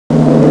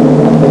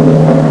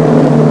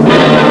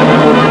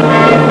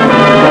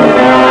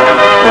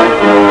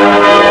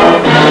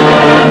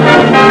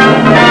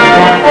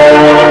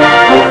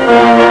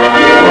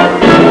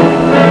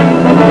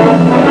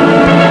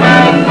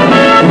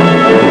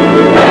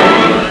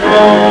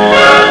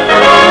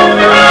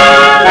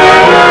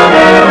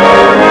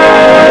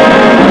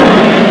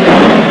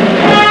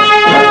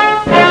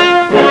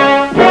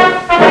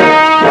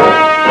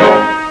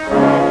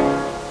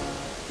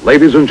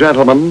Ladies and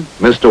gentlemen,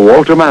 Mr.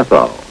 Walter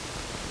Matthau.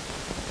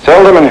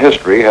 Seldom in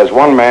history has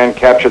one man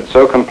captured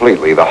so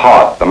completely the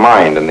heart, the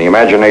mind, and the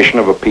imagination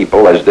of a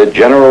people as did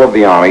General of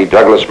the Army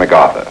Douglas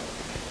MacArthur.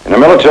 In a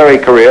military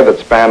career that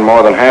spanned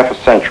more than half a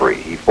century,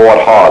 he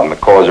fought hard in the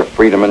cause of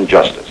freedom and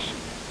justice.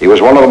 He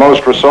was one of the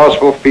most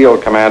resourceful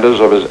field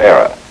commanders of his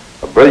era,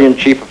 a brilliant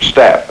chief of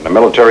staff and a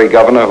military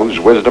governor whose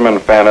wisdom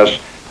and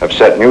fairness have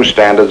set new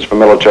standards for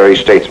military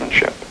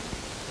statesmanship.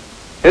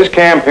 His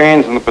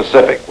campaigns in the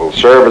Pacific will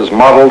serve as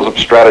models of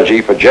strategy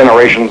for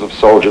generations of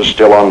soldiers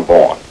still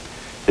unborn.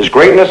 His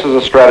greatness as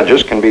a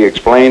strategist can be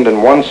explained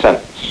in one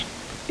sentence.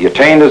 He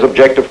attained his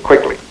objective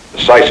quickly,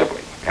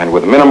 decisively, and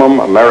with minimum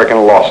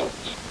American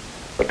losses.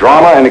 The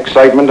drama and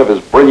excitement of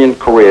his brilliant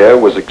career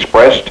was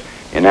expressed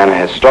in an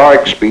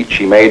historic speech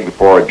he made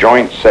before a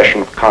joint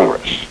session of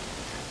Congress.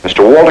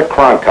 Mr. Walter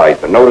Cronkite,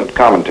 the noted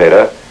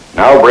commentator,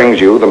 now brings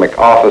you the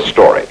MacArthur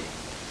story.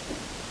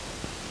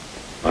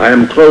 I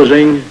am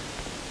closing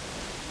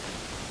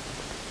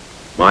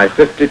my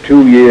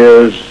 52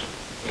 years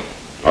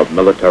of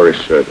military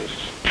service.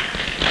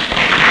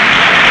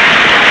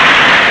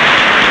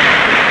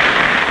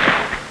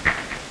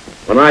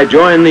 When I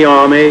joined the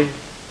Army,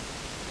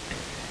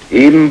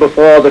 even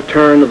before the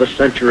turn of the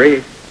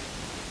century,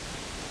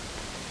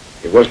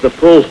 it was the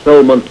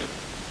fulfillment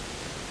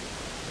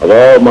of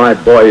all my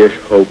boyish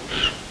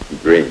hopes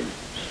and dreams.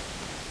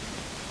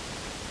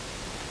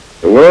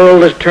 The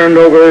world has turned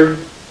over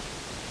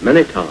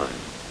many times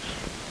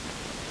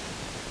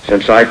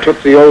since I took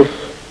the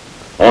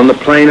oath on the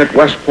plain at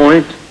West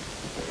Point.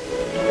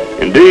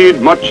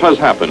 Indeed, much has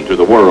happened to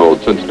the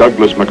world since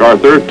Douglas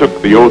MacArthur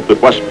took the oath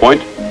at West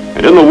Point,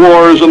 and in the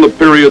wars and the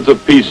periods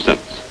of peace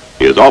since,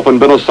 he has often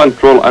been a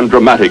central and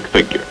dramatic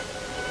figure.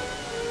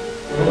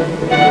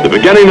 The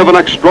beginning of an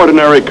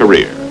extraordinary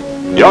career.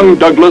 Young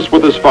Douglas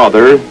with his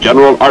father,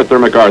 General Arthur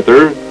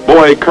MacArthur,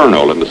 boy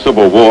colonel in the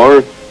Civil War,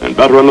 and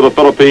veteran of the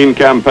Philippine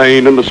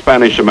campaign in the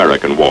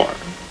Spanish-American War.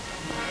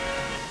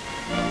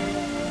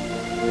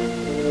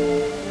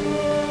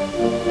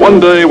 One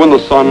day when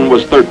the son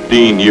was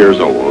 13 years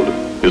old,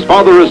 his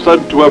father is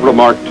said to have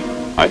remarked,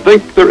 "I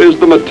think there is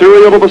the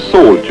material of a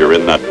soldier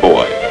in that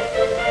boy,"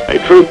 a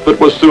truth that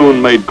was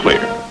soon made clear.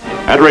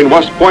 Entering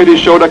West Point, he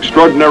showed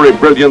extraordinary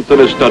brilliance in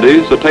his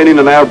studies, attaining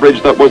an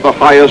average that was the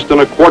highest in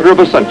a quarter of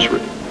a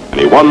century, and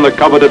he won the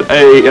coveted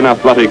A in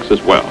athletics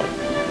as well.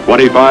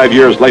 25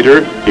 years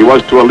later, he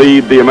was to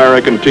lead the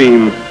American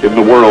team in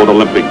the World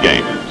Olympic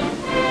Games.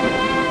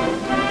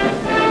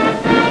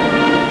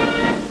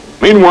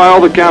 Meanwhile,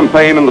 the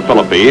campaign in the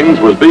Philippines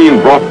was being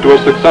brought to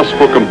a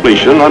successful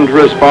completion under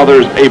his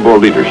father's able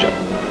leadership.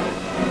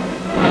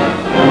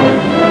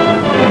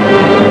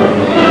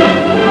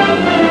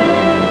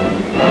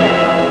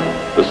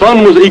 The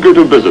son was eager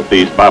to visit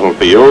these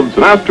battlefields,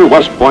 and after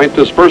West Point,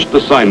 his first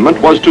assignment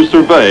was to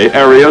survey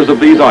areas of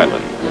these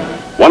islands.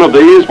 One of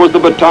these was the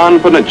Bataan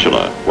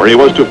Peninsula, where he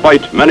was to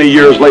fight many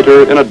years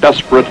later in a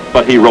desperate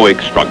but heroic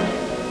struggle.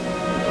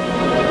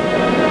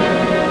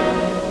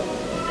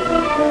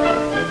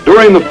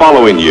 During the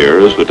following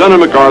years,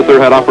 Lieutenant MacArthur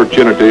had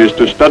opportunities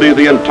to study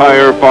the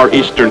entire Far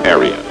Eastern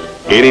area,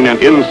 gaining an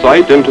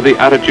insight into the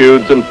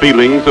attitudes and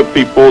feelings of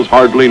peoples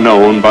hardly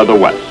known by the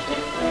West.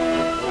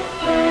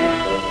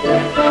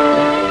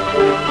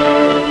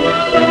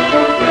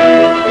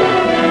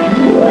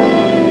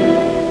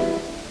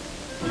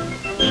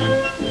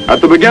 At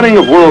the beginning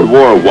of World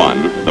War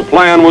I, the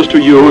plan was to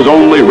use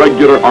only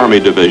regular Army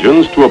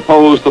divisions to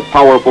oppose the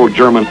powerful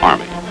German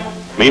Army.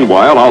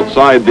 Meanwhile,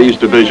 outside these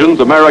divisions,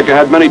 America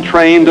had many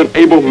trained and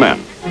able men.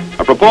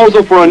 A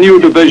proposal for a new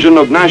division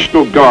of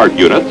National Guard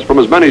units from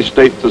as many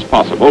states as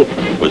possible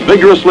was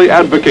vigorously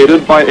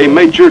advocated by a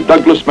Major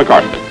Douglas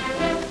MacArthur.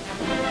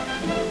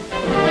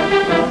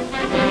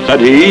 Said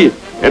he,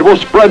 "It will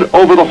spread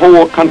over the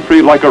whole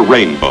country like a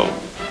rainbow."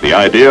 The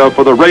idea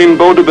for the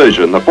Rainbow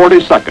Division, the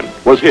 42nd,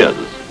 was his,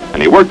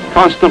 and he worked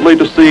constantly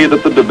to see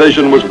that the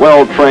division was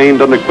well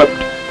trained and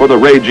equipped for the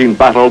raging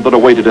battle that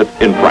awaited it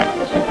in France.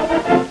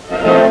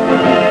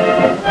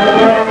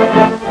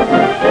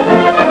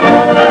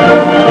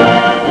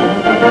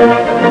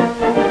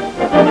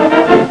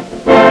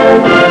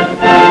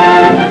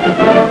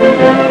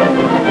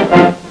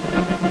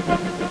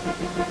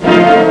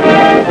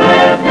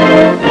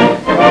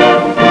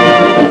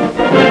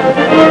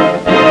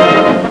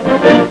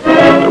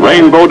 The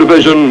Rainbow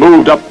Division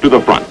moved up to the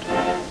front.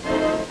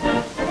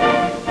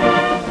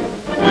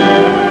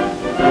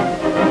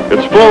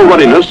 Its full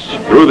readiness,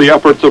 through the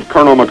efforts of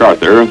Colonel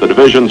MacArthur, the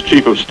division's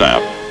chief of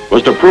staff,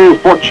 was to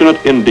prove fortunate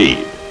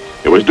indeed.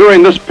 It was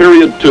during this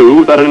period,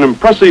 too, that an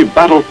impressive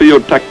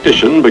battlefield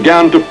tactician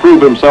began to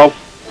prove himself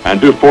and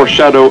to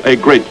foreshadow a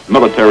great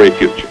military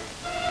future.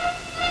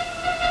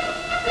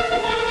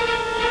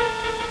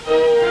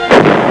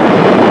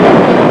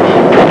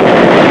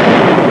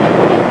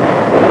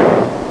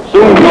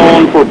 Soon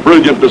known for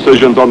brilliant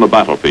decisions on the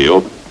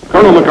battlefield,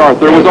 Colonel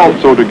MacArthur was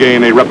also to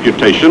gain a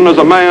reputation as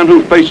a man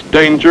who faced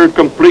danger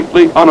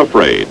completely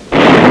unafraid.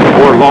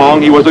 Before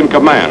long, he was in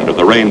command of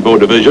the Rainbow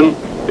Division,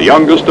 the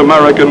youngest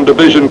American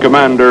division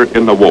commander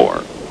in the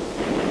war.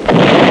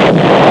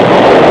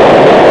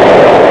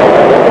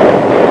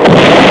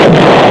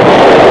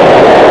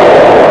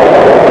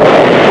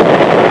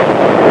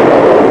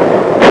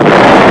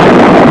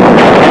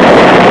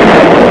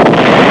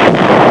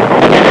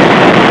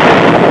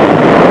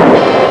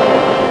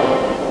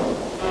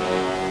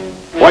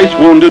 Twice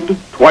wounded,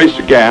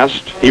 twice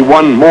gassed, he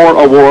won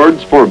more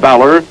awards for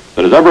valor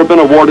than has ever been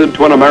awarded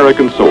to an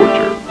American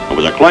soldier, and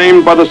was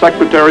acclaimed by the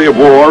Secretary of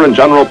War and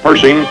General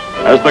Pershing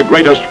as the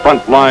greatest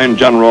frontline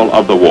general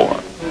of the war.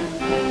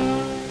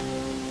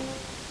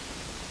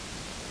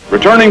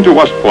 Returning to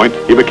West Point,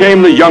 he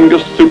became the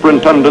youngest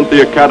superintendent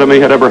the Academy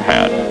had ever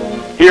had.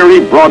 Here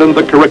he broadened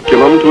the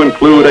curriculum to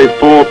include a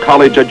full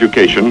college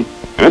education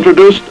and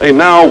introduced a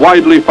now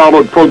widely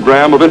followed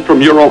program of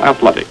intramural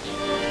athletics.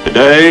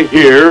 Today,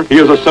 here, he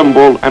is a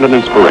symbol and an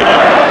inspiration.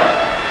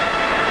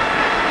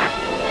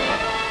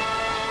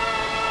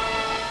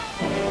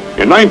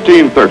 In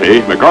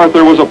 1930,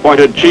 MacArthur was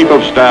appointed Chief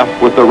of Staff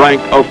with the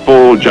rank of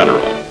full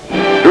general.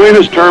 During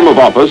his term of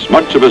office,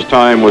 much of his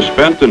time was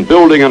spent in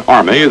building an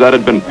army that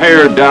had been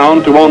pared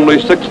down to only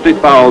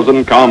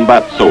 60,000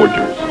 combat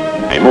soldiers,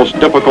 a most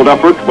difficult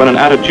effort when an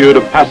attitude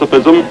of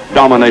pacifism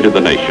dominated the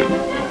nation.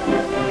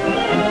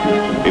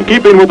 In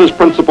keeping with his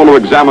principle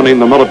of examining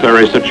the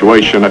military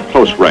situation at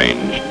close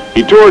range,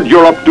 he toured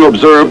Europe to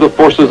observe the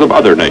forces of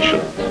other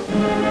nations.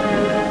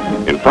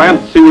 In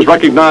France, he was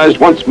recognized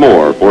once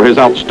more for his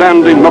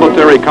outstanding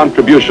military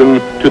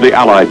contribution to the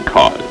Allied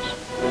cause.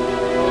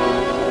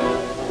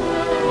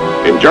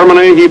 In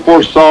Germany, he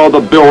foresaw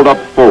the build-up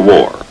for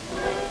war.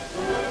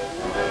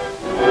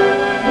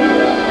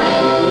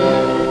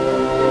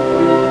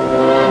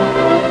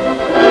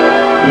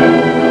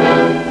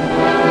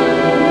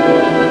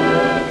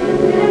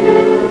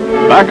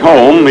 Back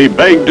home, he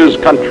begged his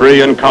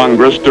country and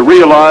Congress to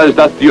realize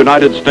that the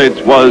United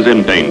States was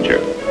in danger.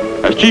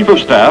 As Chief of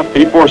Staff,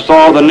 he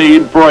foresaw the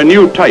need for a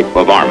new type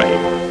of army,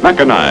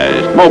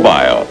 mechanized,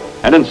 mobile,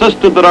 and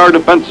insisted that our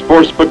defense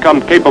force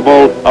become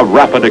capable of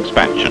rapid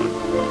expansion.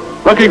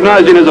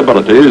 Recognizing his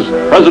abilities,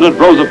 President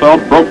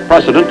Roosevelt broke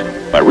precedent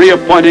by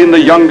reappointing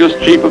the youngest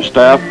Chief of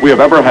Staff we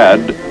have ever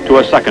had to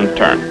a second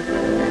term.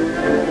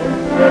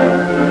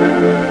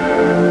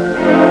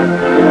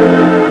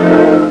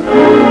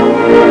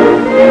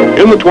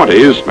 In the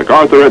 20s,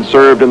 MacArthur had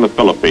served in the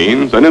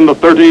Philippines, and in the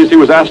 30s he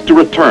was asked to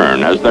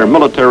return as their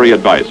military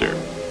advisor.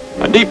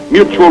 A deep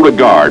mutual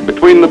regard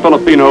between the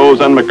Filipinos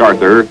and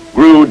MacArthur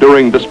grew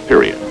during this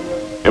period.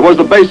 It was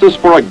the basis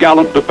for a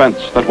gallant defense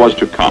that was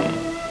to come.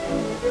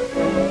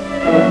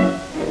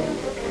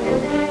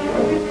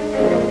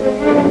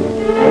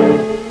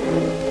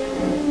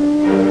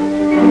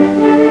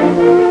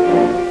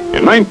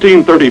 In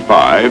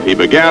 1935, he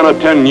began a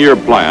 10-year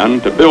plan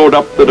to build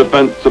up the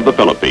defense of the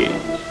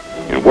Philippines.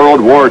 In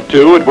World War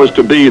II, it was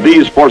to be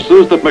these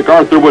forces that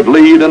MacArthur would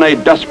lead in a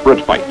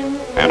desperate fight,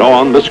 and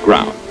on this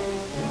ground.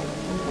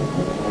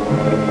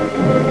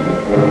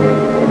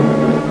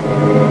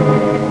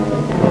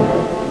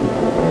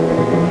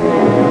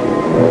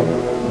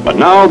 But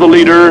now the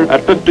leader,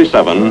 at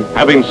 57,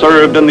 having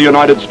served in the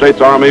United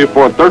States Army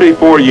for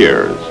 34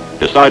 years,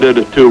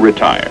 decided to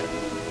retire.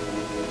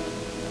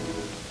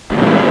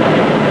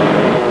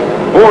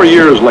 4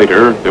 years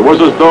later, it was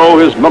as though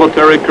his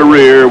military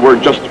career were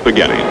just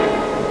beginning.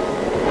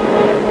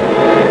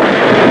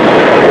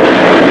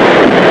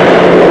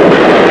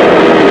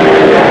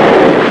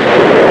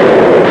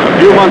 A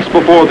few months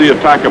before the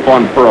attack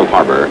upon Pearl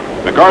Harbor,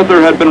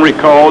 MacArthur had been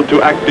recalled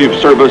to active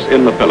service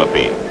in the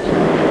Philippines.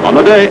 On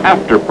the day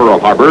after Pearl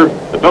Harbor,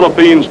 the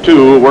Philippines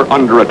too were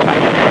under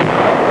attack.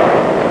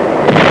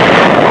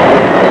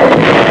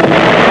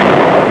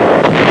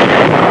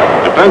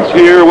 Defense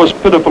here was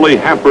pitifully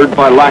hampered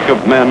by lack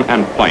of men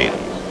and planes.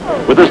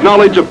 With his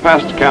knowledge of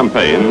past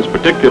campaigns,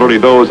 particularly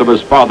those of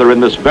his father in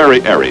this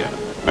very area,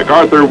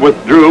 MacArthur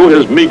withdrew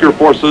his meager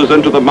forces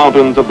into the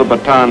mountains of the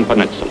Bataan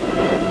Peninsula.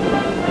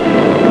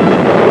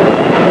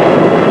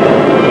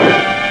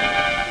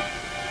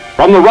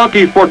 From the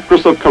rocky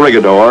fortress of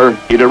Corregidor,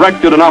 he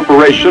directed an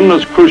operation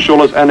as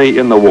crucial as any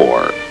in the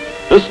war.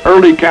 This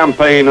early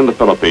campaign in the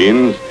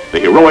Philippines, the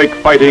heroic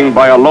fighting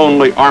by a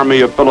lonely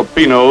army of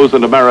Filipinos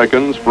and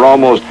Americans for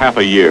almost half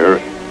a year,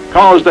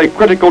 caused a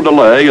critical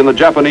delay in the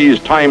Japanese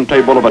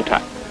timetable of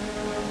attack.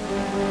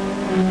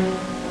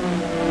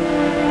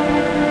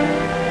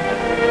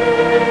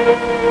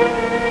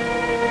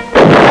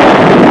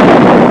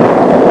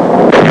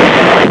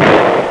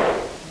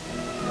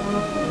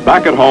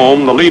 Back at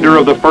home, the leader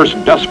of the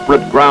first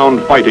desperate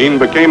ground fighting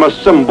became a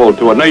symbol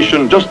to a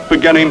nation just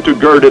beginning to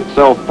gird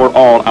itself for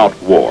all-out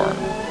war.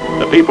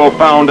 The people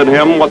found in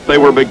him what they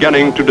were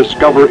beginning to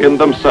discover in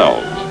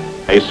themselves,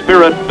 a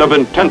spirit of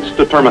intense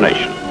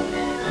determination.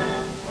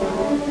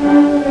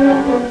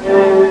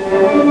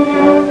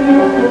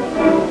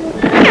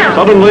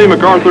 Suddenly,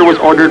 MacArthur was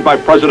ordered by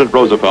President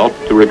Roosevelt,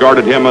 who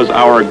regarded him as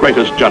our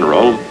greatest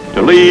general,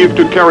 to leave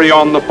to carry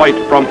on the fight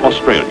from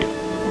Australia.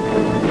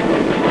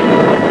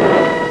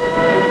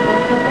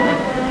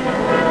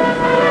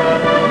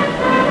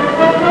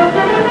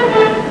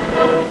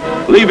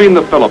 Leaving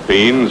the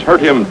Philippines hurt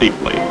him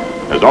deeply.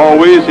 As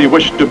always, he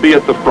wished to be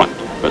at the front,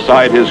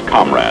 beside his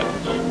comrades.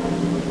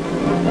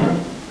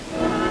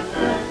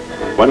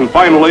 When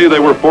finally they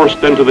were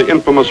forced into the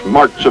infamous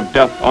March of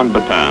Death on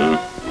Bataan,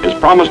 his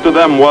promise to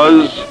them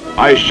was,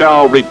 "I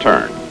shall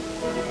return."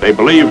 They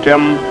believed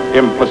him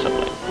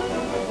implicitly.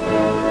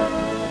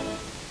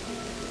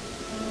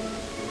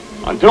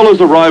 Until his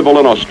arrival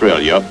in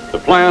Australia, the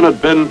plan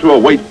had been to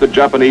await the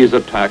Japanese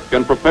attack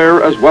and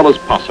prepare as well as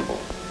possible.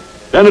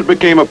 Then it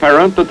became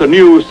apparent that the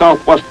new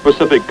Southwest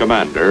Pacific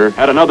commander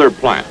had another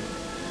plan.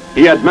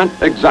 He had meant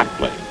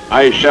exactly,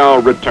 "I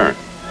shall return."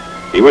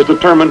 He was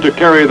determined to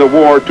carry the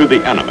war to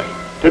the enemy,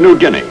 to New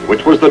Guinea,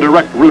 which was the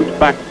direct route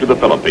back to the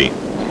Philippines.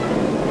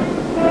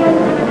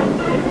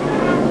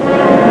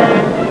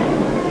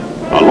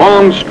 A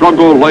long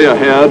struggle lay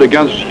ahead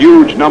against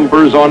huge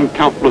numbers on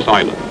countless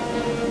islands.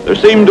 There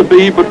seemed to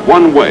be but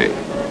one way: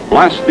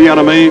 blast the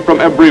enemy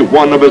from every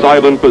one of his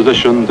island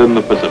positions in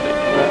the Pacific.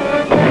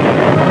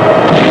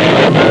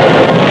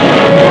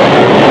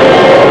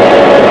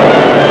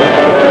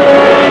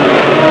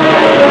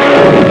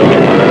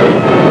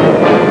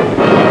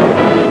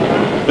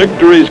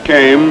 Victories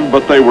came,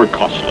 but they were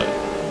costly.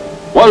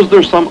 Was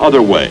there some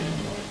other way?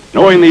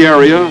 Knowing the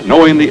area,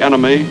 knowing the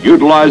enemy,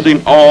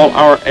 utilizing all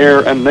our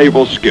air and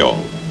naval skill,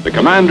 the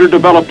commander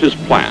developed his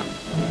plan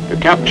to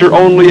capture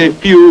only a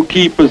few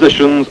key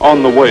positions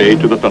on the way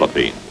to the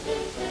Philippines.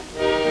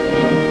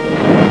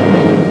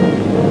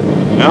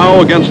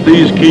 Now, against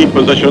these key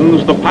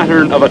positions, the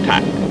pattern of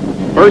attack.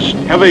 First,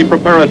 heavy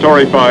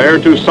preparatory fire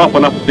to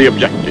soften up the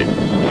objective.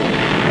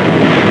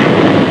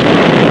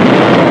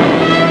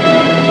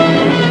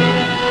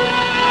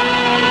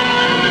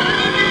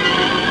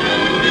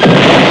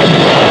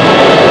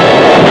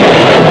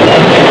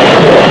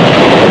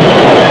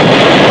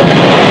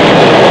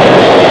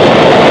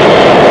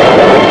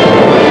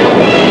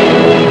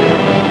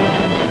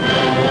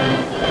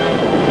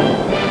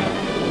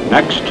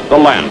 Next, the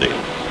landing.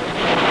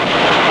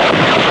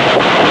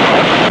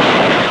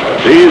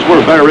 These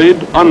were varied,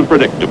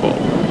 unpredictable.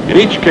 In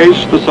each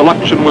case, the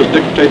selection was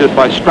dictated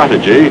by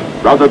strategy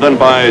rather than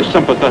by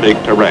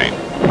sympathetic terrain.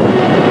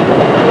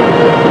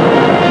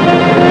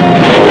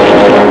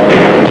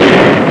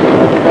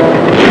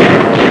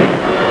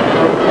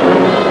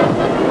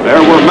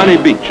 There were many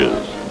beaches.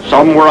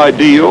 Some were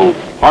ideal,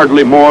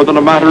 hardly more than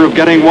a matter of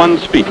getting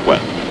one's feet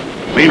wet.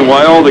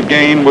 Meanwhile, the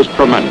gain was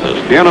tremendous,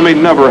 the enemy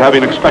never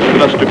having expected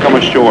us to come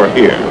ashore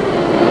here.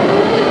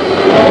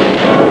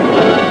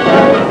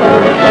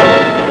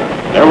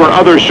 There were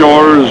other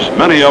shores,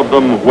 many of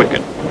them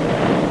wicked.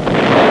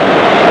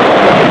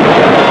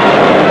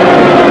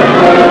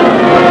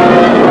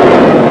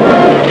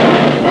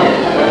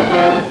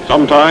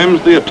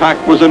 Sometimes the attack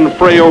was in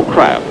frail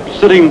craft,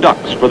 sitting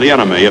ducks for the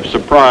enemy if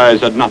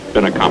surprise had not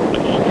been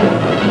accomplished.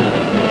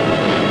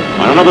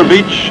 On another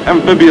beach,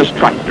 amphibious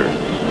tractors.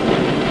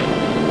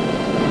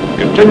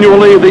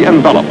 Continually the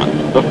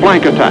envelopment, the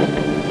flank attack,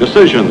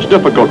 decisions,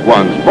 difficult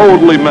ones,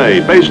 boldly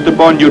made, based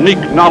upon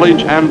unique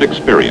knowledge and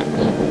experience.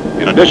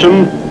 In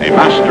addition, a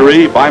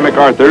mastery by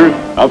MacArthur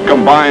of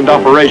combined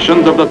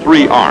operations of the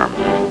three arms,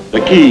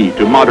 the key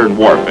to modern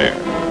warfare.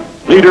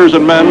 Leaders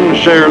and men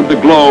shared the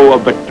glow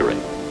of victory.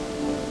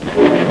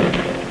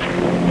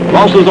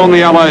 Losses on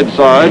the Allied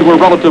side were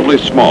relatively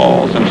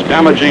small, since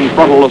damaging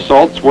frontal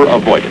assaults were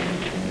avoided.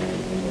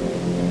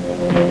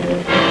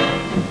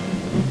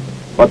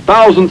 But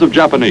thousands of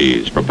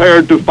Japanese,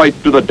 prepared to fight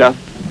to the death,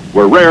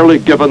 were rarely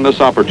given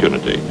this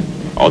opportunity.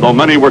 Although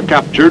many were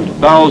captured,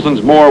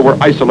 thousands more were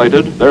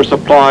isolated, their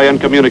supply and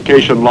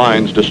communication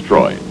lines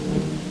destroyed.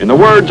 In the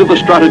words of the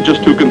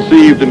strategist who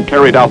conceived and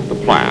carried out the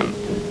plan,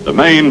 the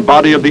main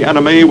body of the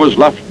enemy was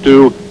left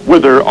to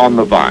wither on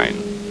the vine.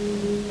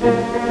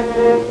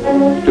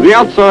 To the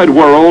outside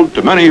world,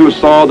 to many who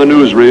saw the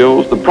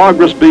newsreels, the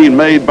progress being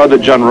made by the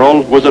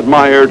general was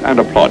admired and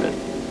applauded.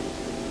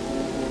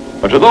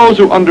 But to those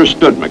who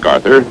understood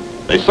MacArthur,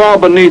 they saw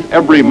beneath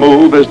every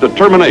move his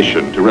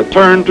determination to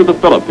return to the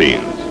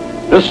Philippines.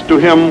 This to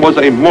him was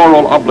a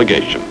moral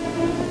obligation.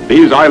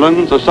 These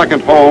islands, a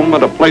second home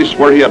and a place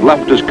where he had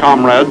left his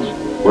comrades,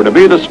 were to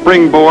be the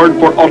springboard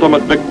for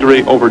ultimate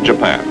victory over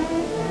Japan.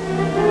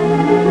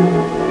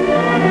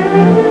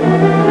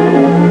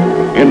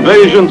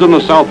 Invasions in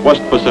the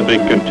Southwest Pacific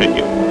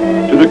continued.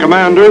 To the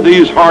commander,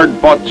 these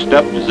hard-fought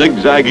steps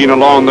zigzagging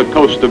along the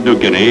coast of New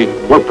Guinea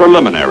were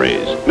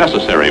preliminaries,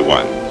 necessary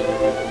ones.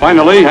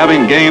 Finally,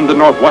 having gained the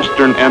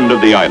northwestern end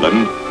of the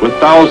island, with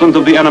thousands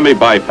of the enemy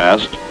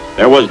bypassed,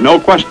 there was no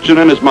question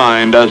in his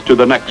mind as to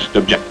the next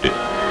objective.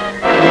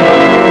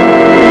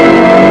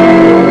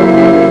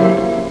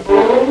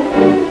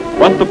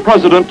 But the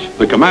president,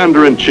 the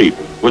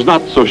commander-in-chief, was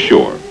not so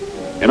sure.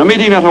 In a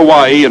meeting at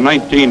Hawaii in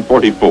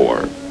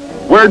 1944,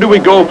 "Where do we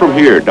go from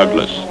here,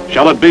 Douglas?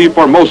 Shall it be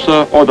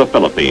Formosa or the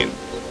Philippines?"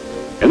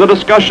 In the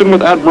discussion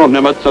with Admiral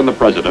Nimitz and the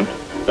president,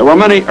 there were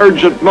many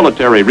urgent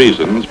military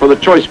reasons for the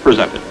choice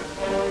presented.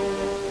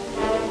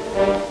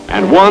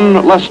 And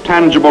one less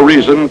tangible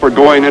reason for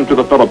going into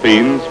the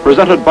Philippines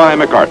presented by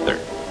MacArthur.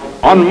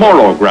 On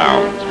moral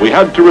grounds, we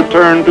had to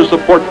return to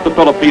support the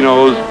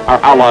Filipinos, our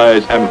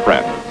allies and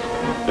friends.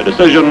 The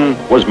decision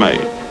was made.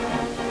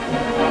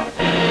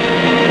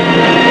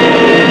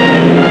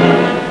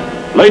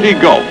 Lady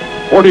Gulf,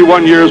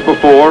 41 years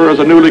before, as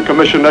a newly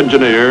commissioned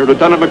engineer,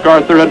 Lieutenant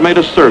MacArthur had made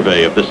a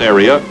survey of this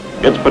area,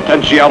 its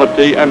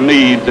potentiality and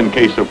needs in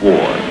case of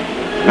war.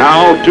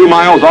 Now, 2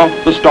 miles off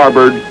the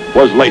starboard,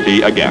 was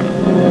Leyte again.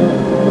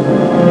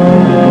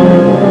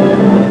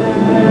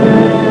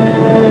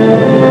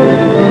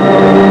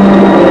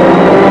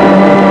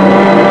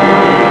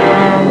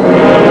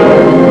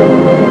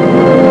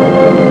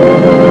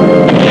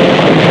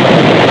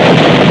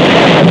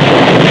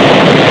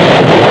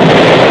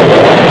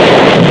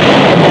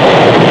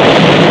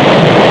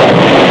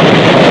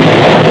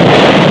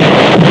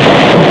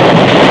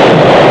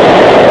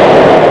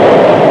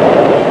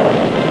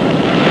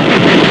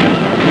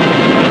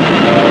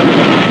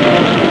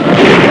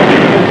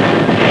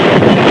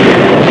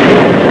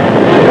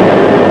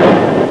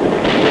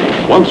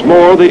 Once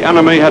more, the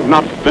enemy had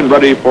not been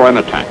ready for an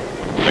attack.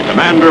 The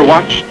commander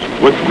watched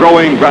with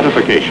growing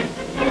gratification.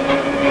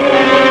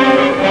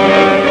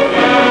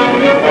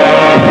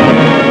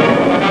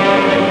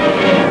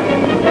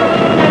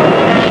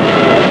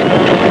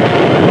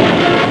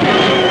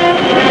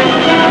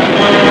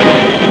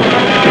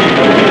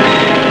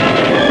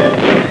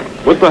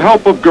 With the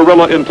help of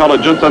guerrilla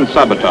intelligence and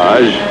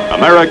sabotage,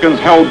 Americans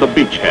held the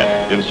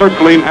beachhead,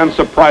 encircling and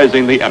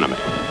surprising the enemy.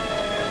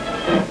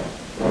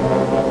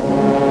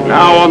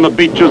 Now on the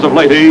beaches of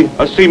Leyte,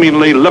 a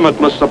seemingly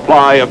limitless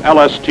supply of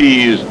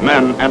LSTs,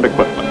 men, and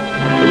equipment,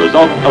 the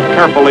result of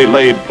carefully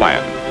laid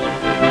plans.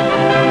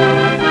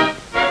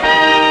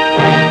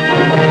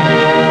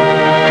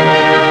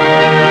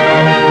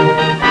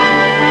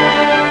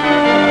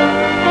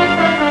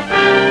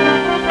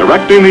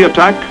 Directing the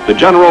attack, the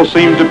general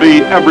seemed to be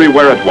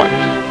everywhere at once.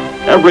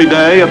 Every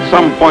day, at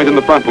some point in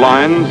the front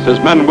lines, his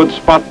men would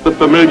spot the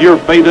familiar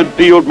faded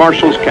field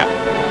marshal's cap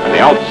and the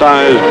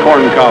outsized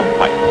corncob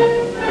pipe.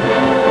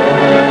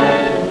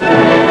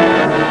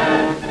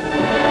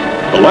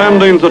 The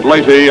landings at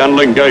Leyte and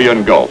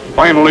Lingayen Gulf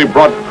finally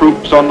brought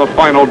troops on the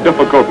final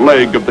difficult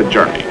leg of the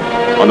journey,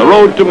 on the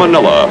road to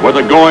Manila, where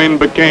the going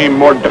became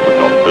more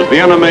difficult as the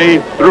enemy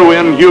threw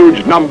in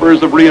huge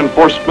numbers of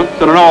reinforcements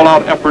in an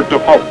all-out effort to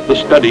halt the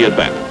steady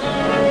advance.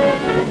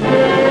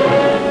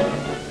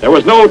 There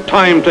was no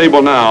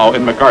timetable now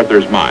in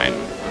MacArthur's mind,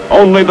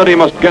 only that he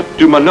must get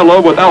to Manila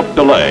without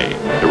delay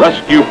to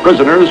rescue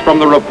prisoners from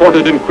the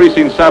reported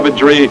increasing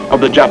savagery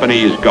of the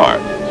Japanese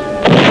guards.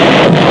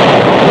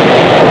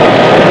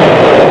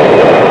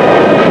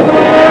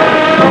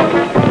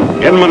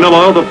 In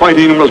Manila, the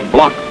fighting was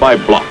block by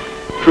block.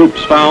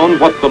 Troops found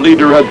what the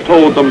leader had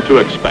told them to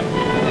expect.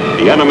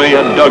 The enemy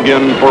had dug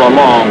in for a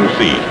long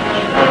siege.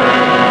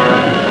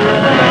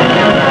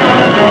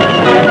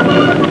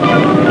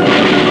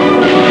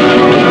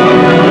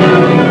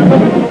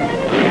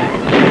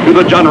 To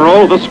the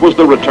general, this was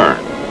the return.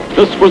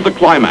 This was the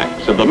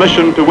climax of the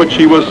mission to which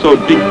he was so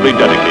deeply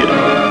dedicated.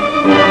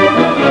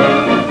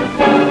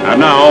 And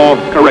now,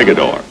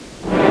 Corregidor.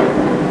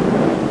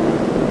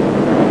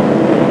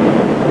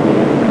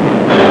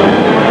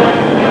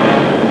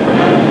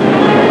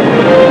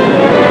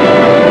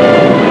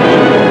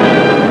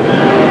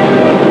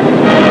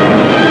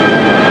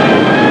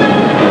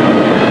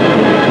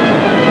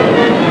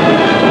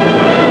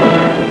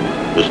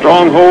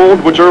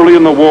 Stronghold, which early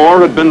in the war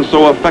had been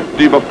so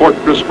effective a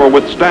fortress for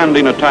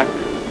withstanding attack,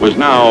 was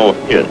now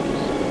his.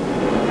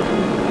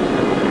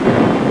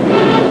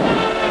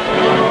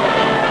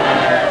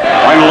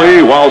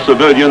 Finally, while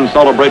civilians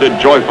celebrated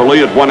joyfully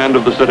at one end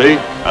of the city,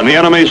 and the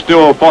enemy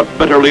still fought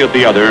bitterly at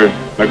the other,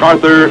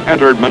 MacArthur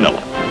entered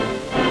Manila.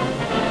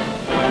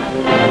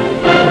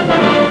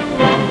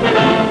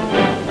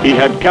 He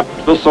had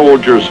kept the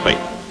soldiers' faith.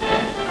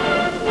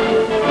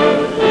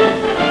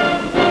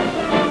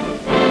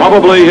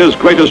 Probably his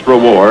greatest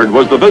reward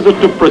was the visit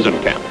to prison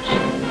camps: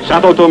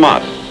 Santo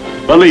Tomas,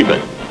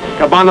 Balibid,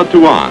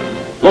 Cabanatuan,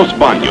 Los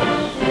Baños.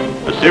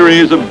 A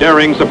series of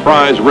daring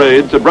surprise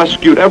raids had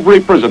rescued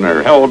every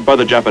prisoner held by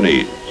the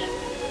Japanese.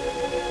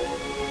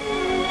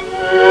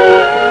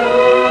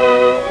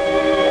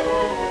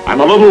 "I'm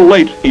a little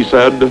late," he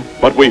said,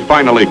 "but we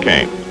finally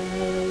came."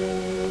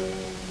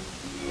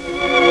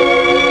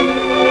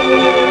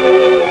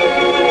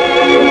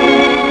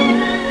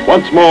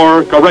 Once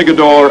more,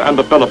 Corregidor and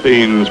the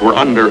Philippines were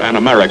under an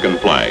American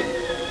flag.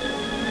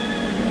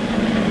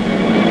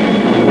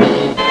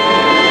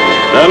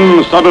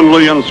 Then,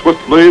 suddenly and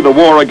swiftly, the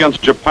war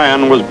against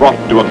Japan was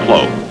brought to a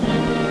close.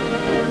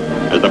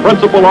 As the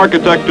principal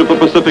architect of the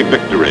Pacific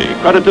victory,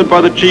 credited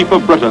by the Chief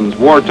of Britain's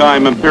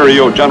wartime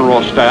Imperial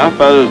General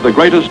Staff as the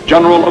greatest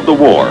general of the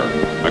war,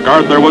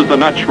 MacArthur was the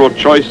natural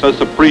choice as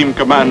Supreme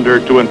Commander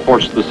to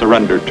enforce the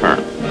surrender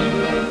terms.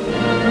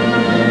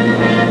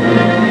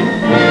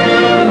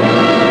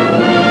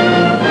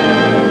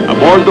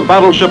 Aboard the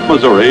battleship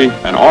Missouri,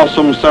 an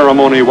awesome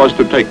ceremony was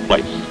to take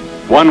place,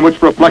 one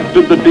which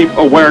reflected the deep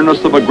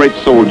awareness of a great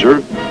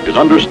soldier, his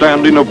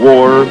understanding of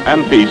war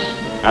and peace,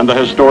 and the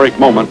historic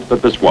moment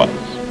that this was.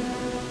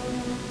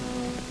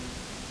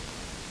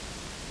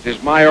 It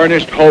is my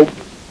earnest hope,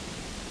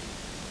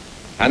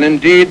 and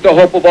indeed the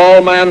hope of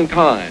all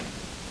mankind,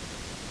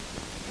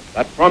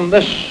 that from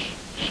this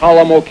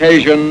solemn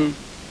occasion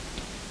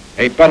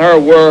a better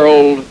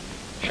world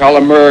shall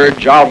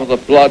emerge out of the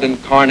blood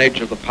and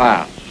carnage of the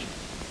past.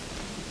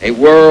 A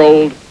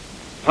world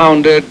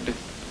founded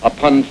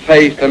upon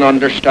faith and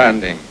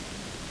understanding.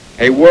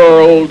 A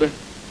world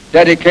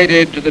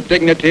dedicated to the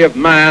dignity of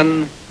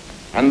man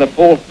and the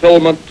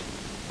fulfillment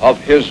of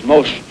his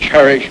most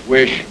cherished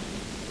wish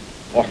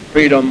for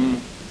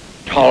freedom,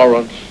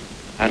 tolerance,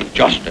 and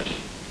justice.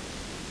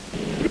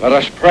 Let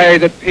us pray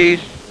that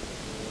peace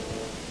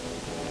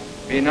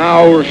be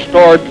now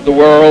restored to the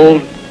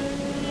world,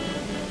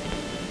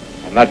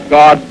 and that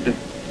God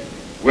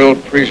will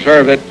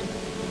preserve it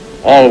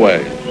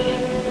always.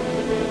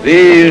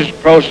 These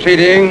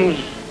proceedings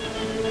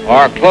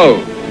are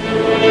closed.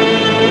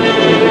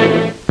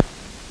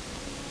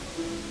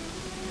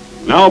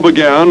 Now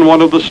began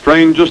one of the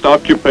strangest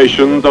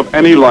occupations of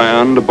any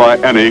land by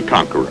any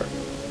conqueror.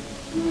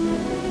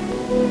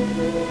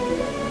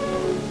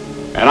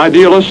 An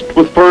idealist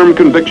with firm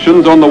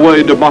convictions on the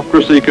way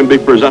democracy can be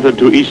presented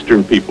to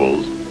Eastern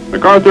peoples,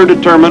 MacArthur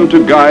determined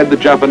to guide the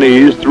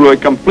Japanese through a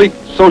complete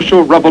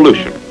social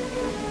revolution.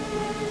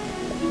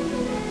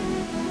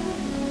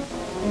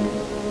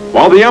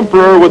 While the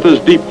emperor with his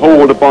deep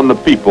hold upon the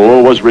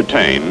people was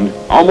retained,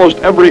 almost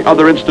every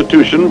other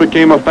institution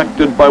became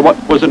affected by what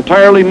was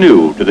entirely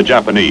new to the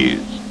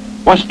Japanese,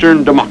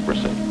 Western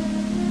democracy.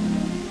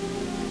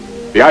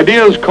 The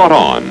ideas caught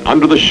on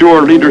under the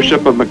sure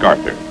leadership of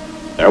MacArthur.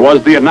 There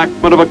was the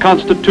enactment of a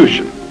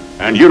constitution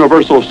and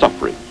universal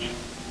suffrage.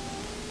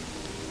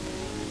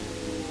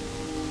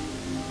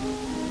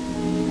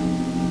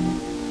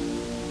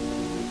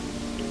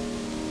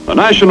 The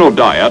National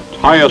Diet,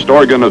 highest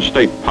organ of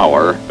state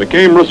power,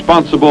 became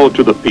responsible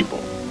to the people.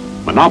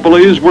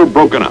 Monopolies were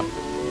broken up.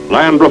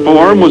 Land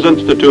reform was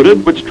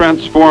instituted, which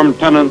transformed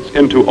tenants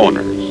into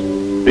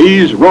owners.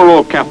 These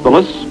rural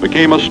capitalists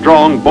became a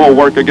strong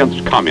bulwark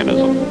against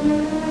communism.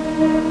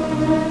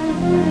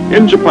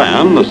 In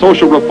Japan, the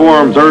social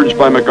reforms urged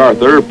by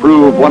MacArthur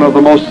proved one of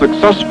the most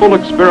successful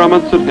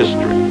experiments in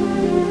history.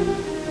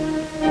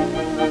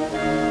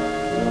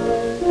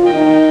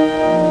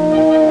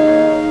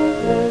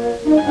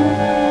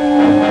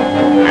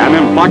 An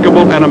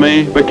implacable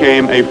enemy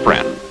became a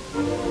friend.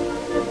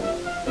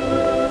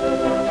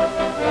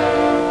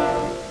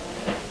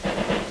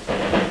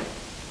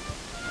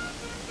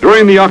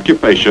 During the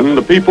occupation,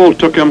 the people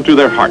took him to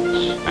their hearts,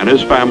 and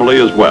his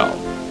family as well.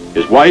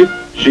 His wife,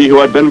 she who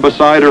had been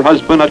beside her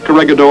husband at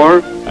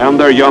Corregidor, and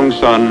their young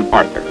son,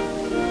 Arthur.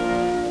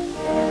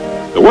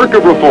 The work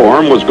of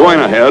reform was going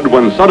ahead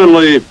when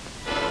suddenly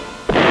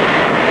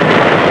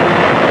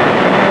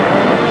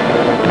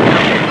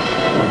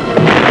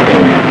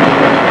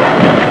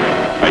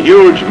a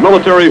huge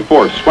military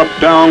force swept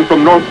down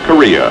from North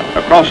Korea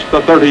across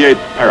the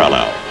 38th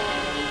parallel.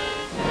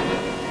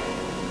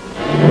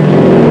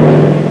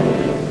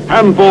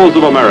 Handfuls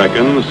of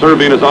Americans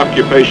serving as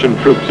occupation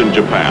troops in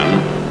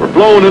Japan were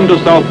flown into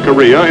South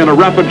Korea in a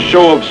rapid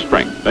show of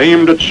strength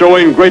aimed at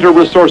showing greater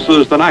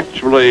resources than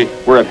actually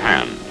were at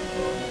hand.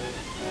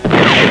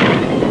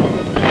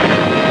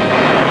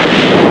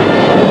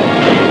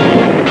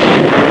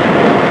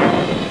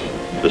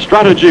 The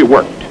strategy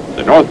worked.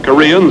 The North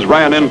Koreans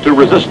ran into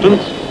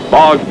resistance,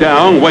 bogged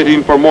down,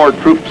 waiting for more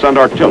troops and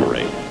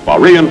artillery, while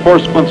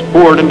reinforcements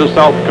poured into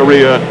South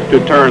Korea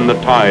to turn the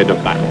tide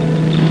of battle.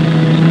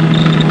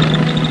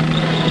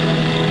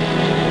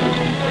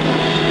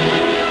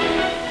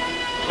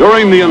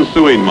 During the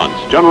ensuing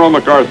months, General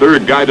MacArthur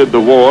guided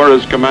the war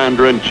as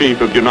Commander-in-Chief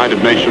of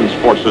United Nations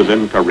forces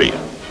in Korea.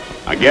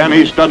 Again,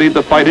 he studied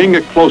the fighting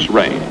at close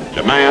range,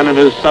 a man in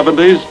his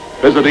 70s,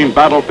 visiting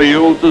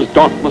battlefields as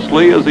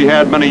dauntlessly as he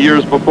had many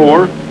years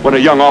before when a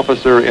young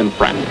officer in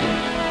France.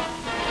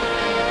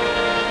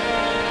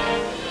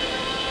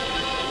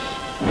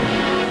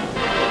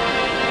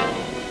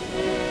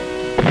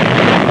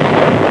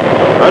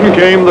 Then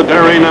came the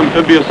daring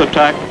amphibious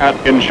attack at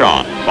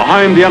Incheon,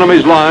 behind the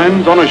enemy's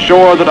lines on a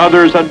shore that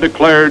others had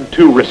declared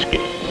too risky.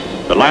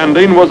 The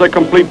landing was a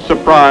complete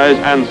surprise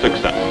and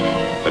success.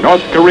 The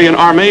North Korean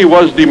army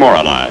was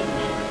demoralized.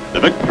 The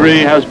victory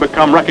has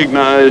become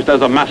recognized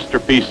as a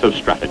masterpiece of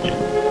strategy.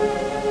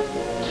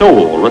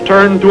 Seoul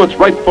returned to its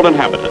rightful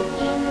inhabitants.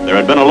 There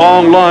had been a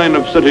long line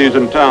of cities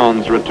and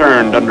towns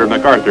returned under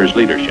MacArthur's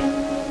leadership.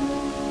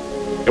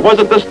 It was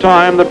at this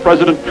time that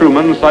President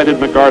Truman cited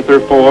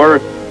MacArthur for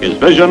his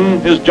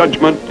vision, his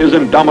judgment, his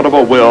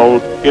indomitable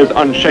will, his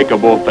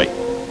unshakable faith.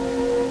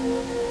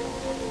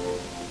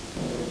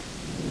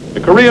 The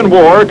Korean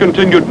War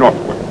continued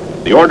northward.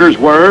 The orders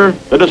were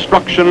the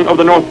destruction of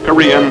the North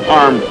Korean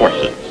armed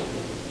forces.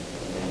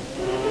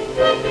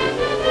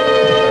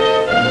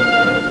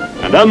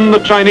 And then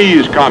the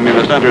Chinese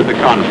communists entered the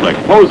conflict,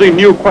 posing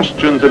new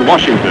questions in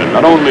Washington,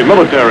 not only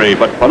military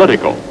but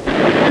political.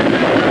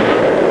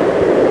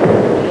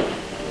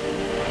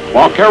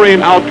 While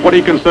carrying out what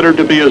he considered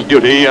to be his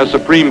duty as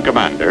Supreme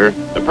Commander,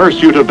 the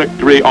pursuit of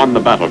victory on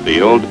the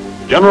battlefield,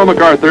 General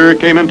MacArthur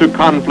came into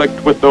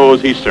conflict with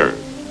those he served.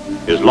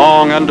 His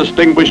long and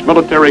distinguished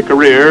military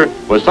career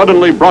was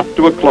suddenly brought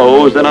to a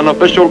close in an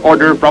official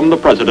order from the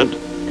President,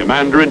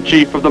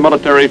 Commander-in-Chief of the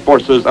Military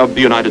Forces of the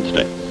United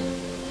States.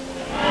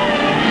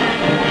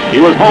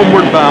 He was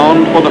homeward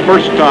bound for the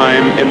first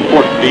time in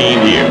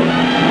 14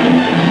 years.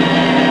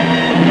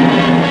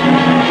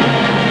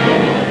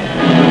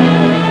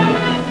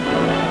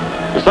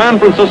 The San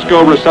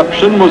Francisco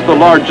reception was the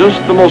largest,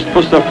 the most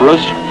vociferous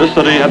the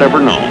city had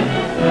ever known.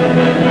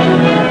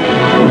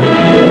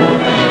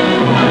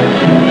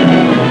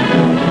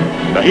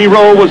 The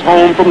hero was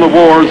home from the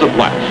wars at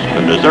last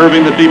and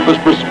deserving the deepest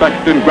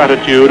respect and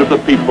gratitude of the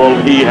people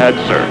he had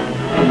served.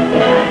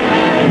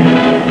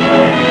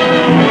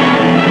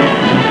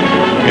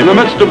 In the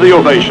midst of the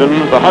ovation,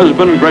 the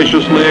husband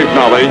graciously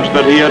acknowledged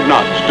that he had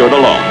not stood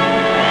alone.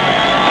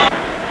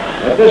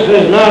 That this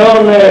is not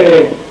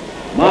only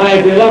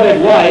my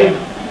beloved wife,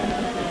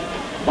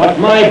 but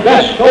my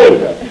best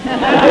soldier.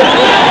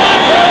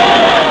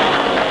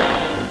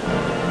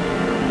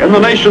 In the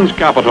nation's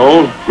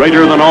capital,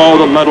 greater than all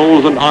the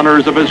medals and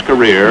honors of his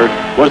career,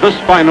 was this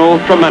final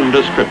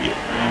tremendous tribute.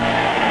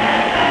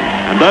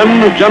 And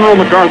then General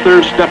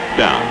MacArthur stepped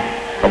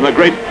down from the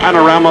great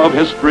panorama of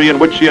history in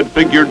which he had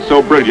figured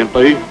so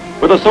brilliantly,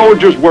 with a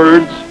soldier's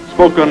words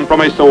spoken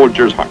from a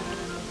soldier's heart.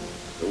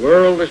 The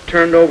world has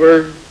turned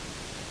over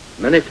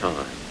many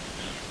times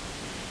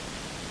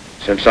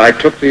since I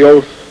took the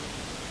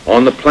oath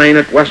on the plain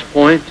at West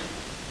Point,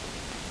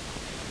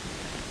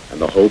 and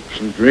the hopes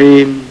and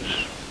dreams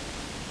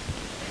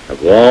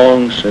have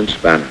long since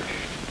vanished.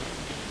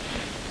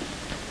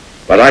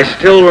 But I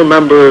still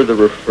remember the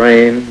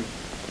refrain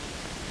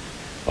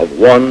of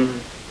one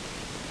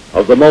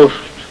of the most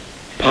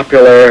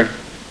popular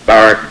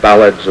barrack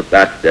ballads of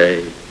that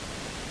day,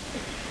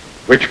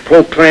 which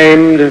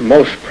proclaimed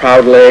most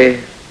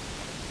proudly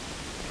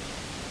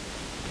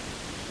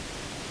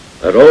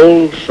that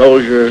old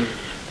soldiers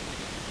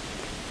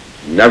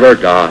never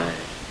die.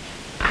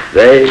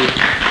 They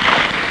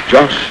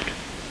just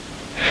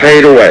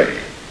fade away.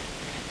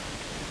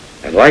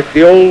 And like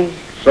the old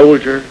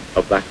soldier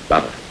of that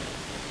ballad,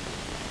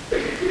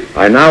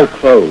 I now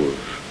close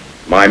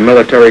my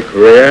military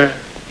career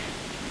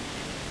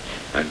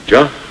and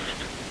just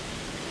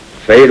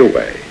fade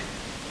away.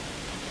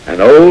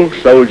 An old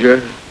soldier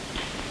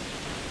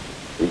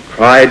who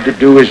tried to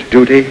do his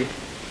duty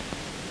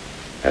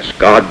as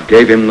God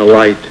gave him the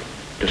light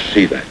to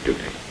see that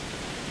duty.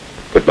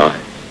 Goodbye.